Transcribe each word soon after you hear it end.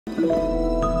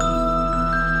Hello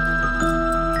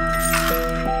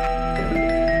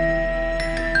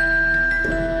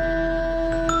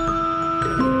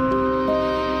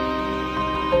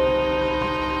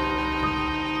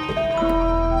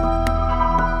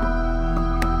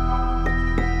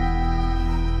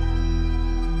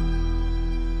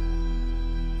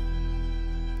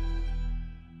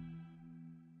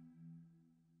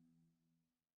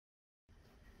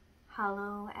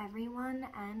everyone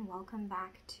and welcome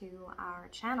back to our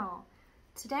channel.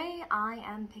 Today I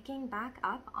am picking back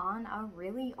up on a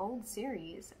really old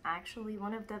series, actually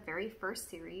one of the very first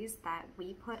series that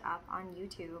we put up on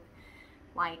YouTube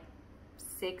like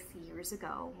 6 years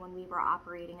ago when we were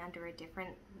operating under a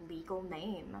different legal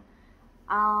name.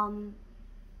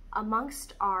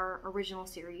 Amongst our original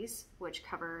series, which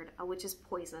covered Witch's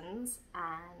Poisons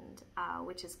and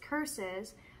Witch's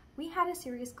Curses, we had a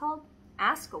series called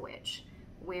Ask a Witch,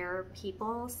 where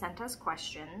people sent us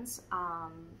questions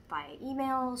via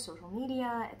email, social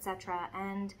media, etc.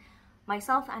 And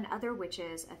myself and other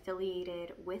witches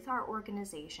affiliated with our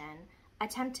organization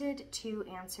attempted to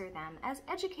answer them as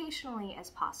educationally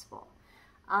as possible.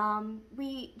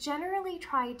 We generally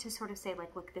tried to sort of say,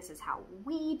 like, look, this is how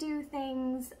we do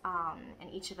things, and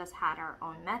each of us had our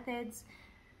own methods.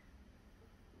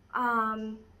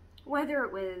 Whether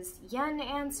it was Yen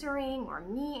answering or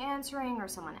me answering or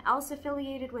someone else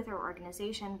affiliated with our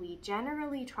organization, we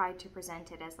generally tried to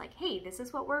present it as like, hey, this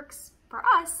is what works for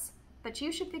us, but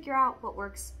you should figure out what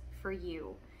works for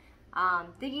you.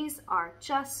 These are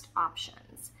just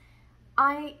options.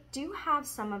 I do have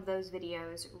some of those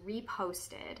videos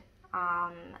reposted,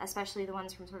 especially the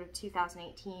ones from sort of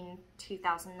 2018,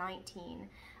 2019.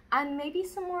 And maybe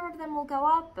some more of them will go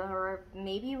up, or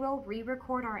maybe we'll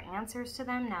re-record our answers to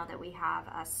them now that we have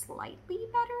a slightly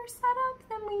better setup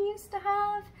than we used to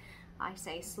have. I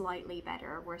say slightly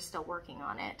better, we're still working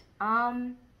on it.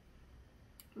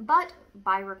 But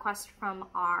by request from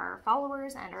our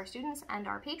followers and our students and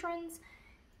our patrons,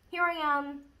 here I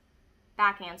am,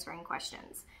 back answering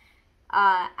questions.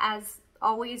 As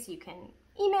always, you can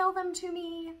email them to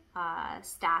me,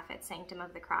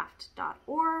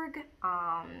 staff@sanctumofthecraft.org.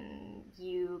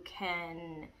 You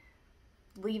can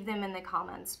leave them in the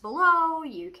comments below.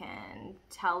 You can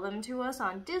tell them to us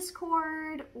on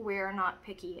Discord. We're not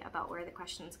picky about where the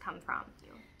questions come from.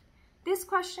 This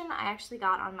question I actually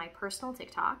got on my personal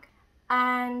TikTok,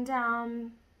 and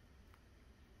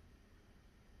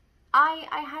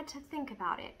I had to think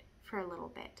about it for a little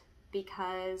bit,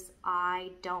 because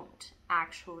I don't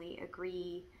actually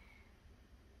agree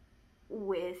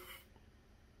with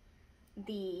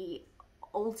the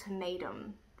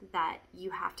ultimatum that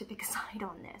you have to pick a side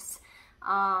on this.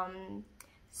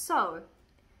 So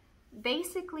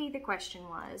basically the question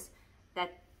was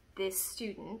that this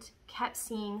student kept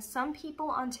seeing some people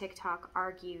on TikTok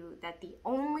argue that the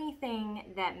only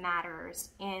thing that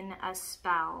matters in a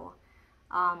spell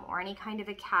or any kind of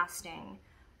a casting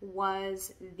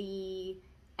was the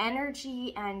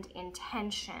energy and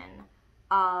intention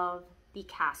of the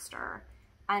caster,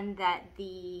 and that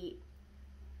the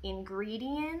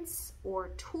ingredients or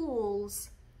tools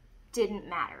didn't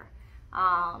matter.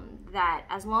 That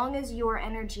as long as your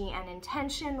energy and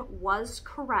intention was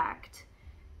correct,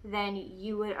 then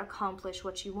you would accomplish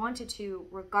what you wanted to,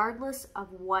 regardless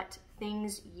of what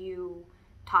things you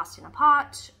tossed in a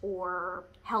pot or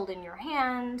held in your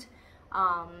hand,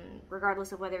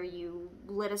 regardless of whether you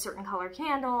lit a certain color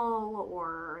candle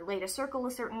or laid a circle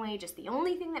a certain way. Just the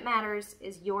only thing that matters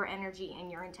is your energy and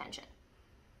your intention.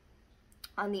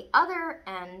 On the other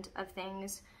end of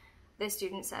things, the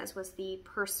student says, was the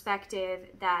perspective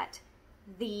that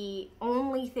the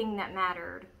only thing that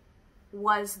mattered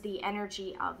was the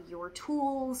energy of your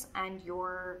tools and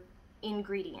your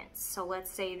ingredients. So let's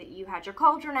say that you had your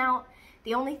cauldron out.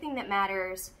 The only thing that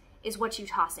matters is what you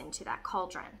toss into that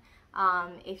cauldron.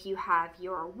 If you have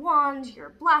your wand, your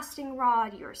blasting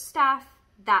rod, your staff,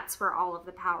 that's where all of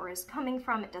the power is coming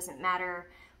from. It doesn't matter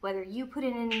whether you put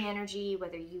in any energy,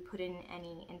 whether you put in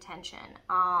any intention.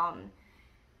 And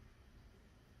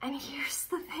here's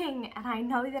the thing, and I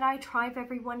know that I drive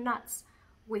everyone nuts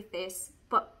with this,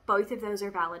 but both of those are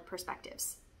valid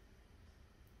perspectives.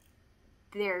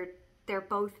 They're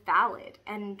both valid,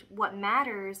 and what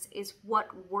matters is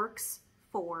what works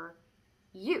for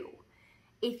you.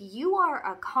 If you are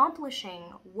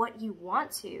accomplishing what you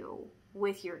want to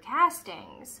with your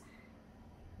castings,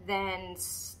 then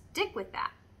stick with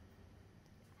that.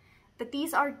 But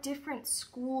these are different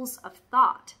schools of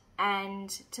thought, and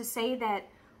to say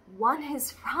that one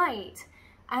is right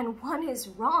and one is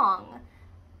wrong,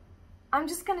 I'm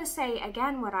just gonna say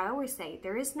again what I always say: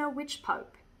 there is no witch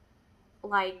pope.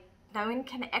 Like, No one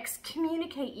can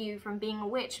excommunicate you from being a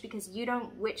witch because you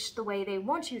don't witch the way they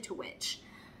want you to witch.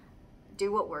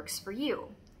 Do what works for you.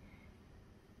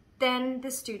 Then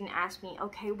the student asked me,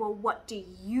 okay, well, what do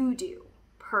you do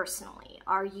personally?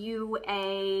 Are you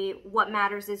a what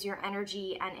matters is your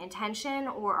energy and intention,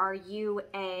 or are you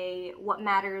a what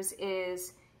matters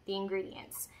is the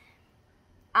ingredients?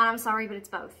 And I'm sorry, but it's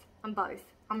both. I'm both.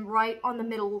 I'm right on the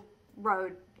middle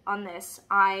road on this.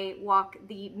 I walk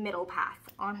the middle path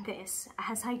on this,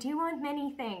 as I do on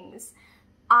many things.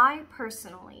 I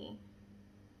personally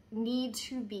need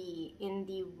to be in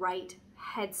the right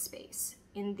headspace,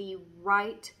 in the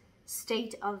right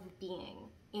state of being,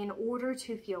 in order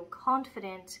to feel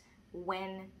confident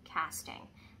when casting.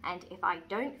 And if I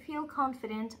don't feel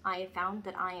confident, I have found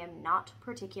that I am not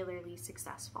particularly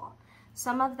successful.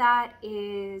 Some of that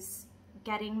is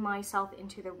getting myself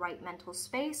into the right mental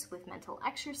space with mental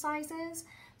exercises.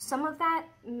 Some of that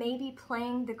may be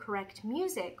playing the correct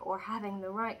music or having the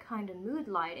right kind of mood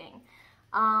lighting.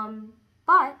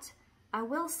 But I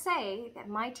will say that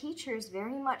my teachers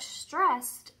very much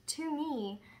stressed to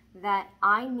me that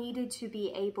I needed to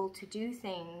be able to do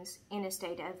things in a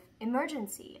state of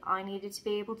emergency. I needed to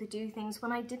be able to do things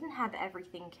when I didn't have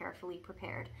everything carefully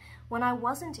prepared, when I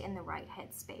wasn't in the right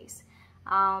headspace.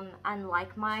 And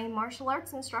like my martial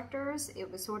arts instructors, it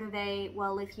was sort of a,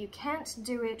 well, if you can't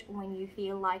do it when you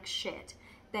feel like shit,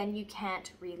 then you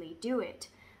can't really do it.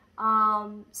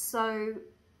 So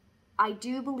I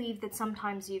do believe that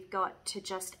sometimes you've got to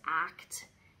just act,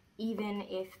 even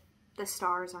if the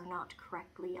stars are not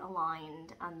correctly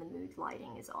aligned and the mood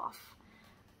lighting is off.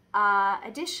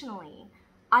 Additionally,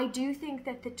 I do think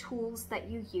that the tools that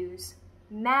you use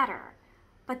matter,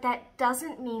 but that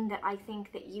doesn't mean that I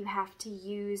think that you have to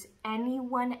use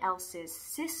anyone else's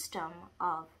system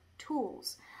of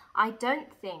tools. I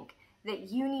don't think that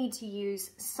you need to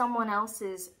use someone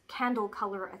else's candle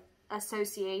color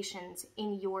associations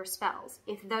in your spells.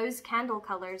 If those candle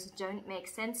colors don't make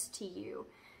sense to you,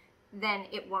 then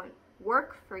it won't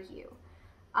work for you.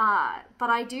 But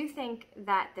I do think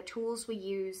that the tools we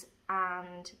use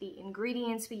and the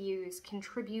ingredients we use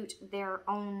contribute their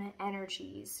own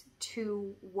energies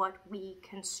to what we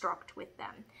construct with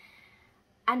them.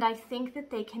 And I think that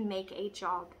they can make a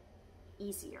job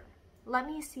easier. Let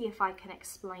me see if I can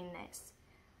explain this.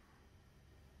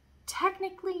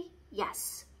 Technically,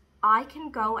 yes, I can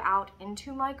go out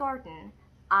into my garden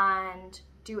and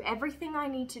do everything I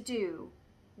need to do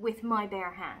with my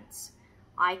bare hands.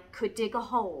 I could dig a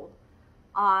hole,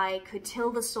 I could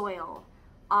till the soil,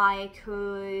 I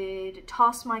could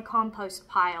toss my compost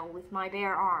pile with my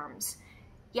bare arms.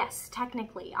 Yes,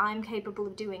 technically, I'm capable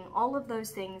of doing all of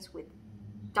those things with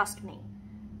just me.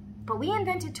 But we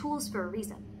invented tools for a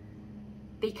reason,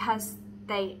 because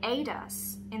they aid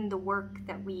us in the work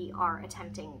that we are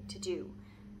attempting to do.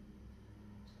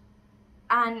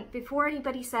 And before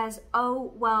anybody says,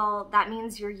 oh, well, that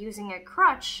means you're using a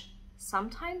crutch,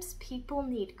 sometimes people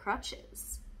need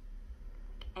crutches.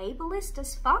 Ableist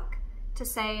as fuck to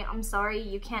say, I'm sorry,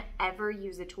 you can't ever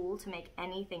use a tool to make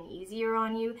anything easier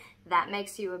on you. That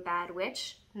makes you a bad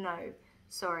witch. No,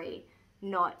 sorry,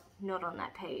 not on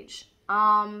that page.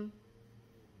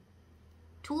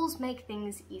 Tools make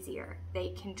things easier. They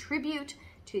contribute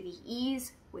to the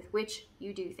ease with which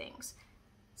you do things.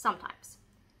 Sometimes.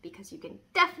 Because you can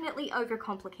definitely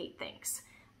overcomplicate things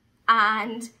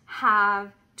and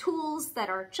have tools that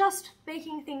are just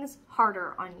making things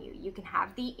harder on you. You can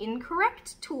have the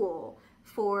incorrect tool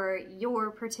for your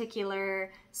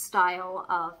particular style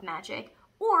of magic,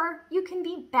 or you can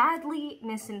be badly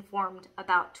misinformed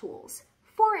about tools.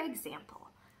 For example,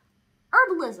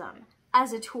 herbalism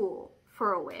as a tool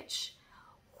for a witch.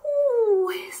 Ooh,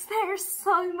 is there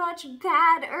so much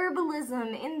bad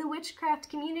herbalism in the witchcraft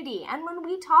community? And when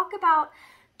we talk about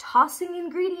tossing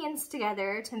ingredients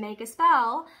together to make a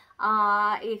spell,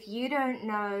 if you don't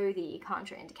know the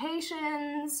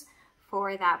contraindications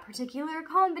for that particular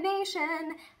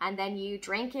combination, and then you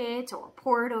drink it or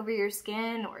pour it over your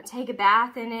skin or take a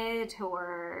bath in it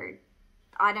or,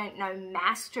 I don't know,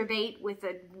 masturbate with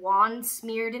a wand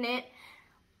smeared in it,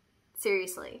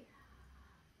 seriously.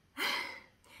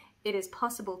 It is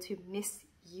possible to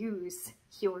misuse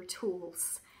your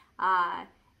tools.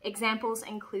 Examples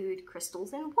include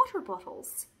crystals in water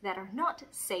bottles that are not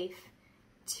safe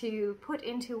to put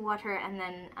into water and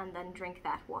then drink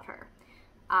that water.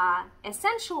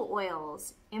 Essential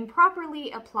oils improperly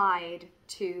applied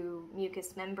to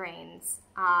mucous membranes.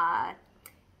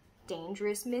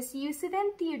 Dangerous misuse of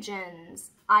entheogens.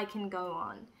 I can go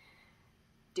on.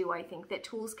 Do I think that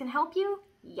tools can help you?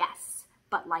 Yes.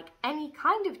 But like any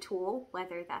kind of tool,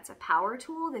 whether that's a power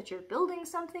tool that you're building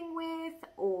something with,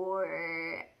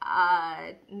 or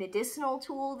a medicinal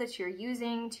tool that you're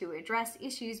using to address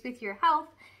issues with your health,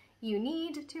 you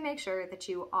need to make sure that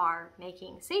you are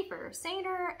making safer,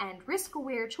 saner, and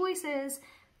risk-aware choices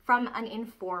from an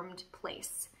informed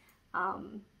place.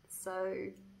 So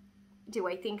do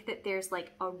I think that there's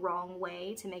like a wrong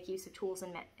way to make use of tools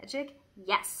and magic?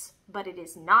 Yes, but it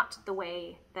is not the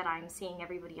way that I'm seeing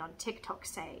everybody on TikTok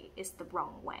say is the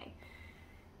wrong way.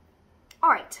 All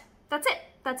right, that's it.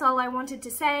 That's all I wanted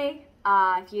to say.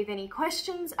 If you have any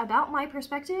questions about my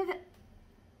perspective,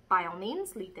 by all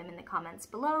means, leave them in the comments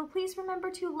below. Please remember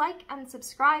to like and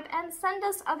subscribe and send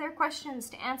us other questions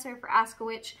to answer for Ask a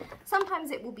Witch.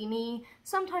 Sometimes it will be me,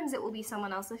 sometimes it will be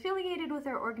someone else affiliated with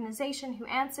our organization who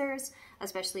answers,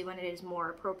 especially when it is more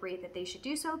appropriate that they should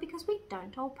do so because we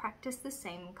don't all practice the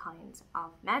same kinds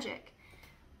of magic.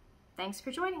 Thanks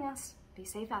for joining us. Be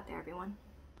safe out there, everyone.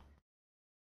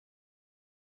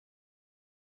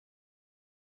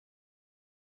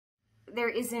 There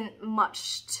isn't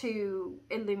much to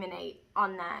illuminate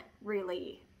on that,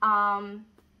 really. I'm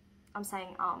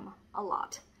saying a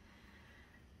lot.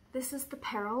 This is the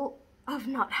peril of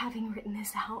not having written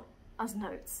this out as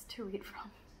notes to read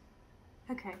from.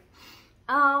 Okay.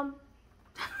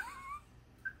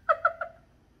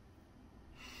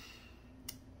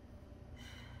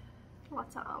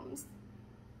 Lots of ums.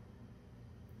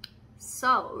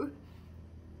 So,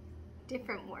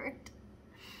 different word.